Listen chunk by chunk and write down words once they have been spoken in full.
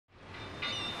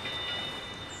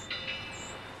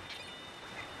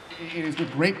It is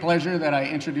with great pleasure that I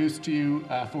introduce to you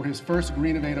for his first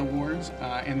Greenovate Awards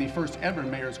and the first ever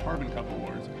Mayor's Carbon Cup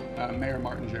Awards, Mayor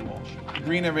Martin J. Walsh. The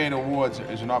Greenovate Awards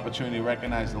is an opportunity to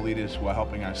recognize the leaders who are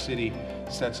helping our city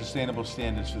set sustainable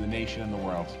standards for the nation and the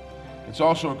world. It's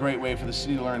also a great way for the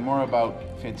city to learn more about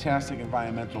fantastic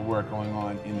environmental work going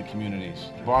on in the communities.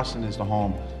 Boston is the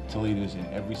home to leaders in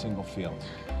every single field.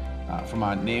 From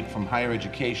higher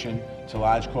education to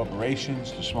large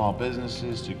corporations to small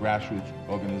businesses to grassroots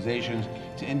organizations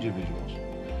to individuals.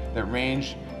 The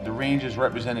range is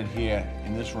represented here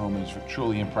in this room is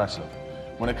truly impressive.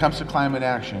 When it comes to climate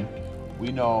action,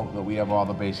 we know that we have all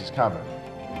the bases covered.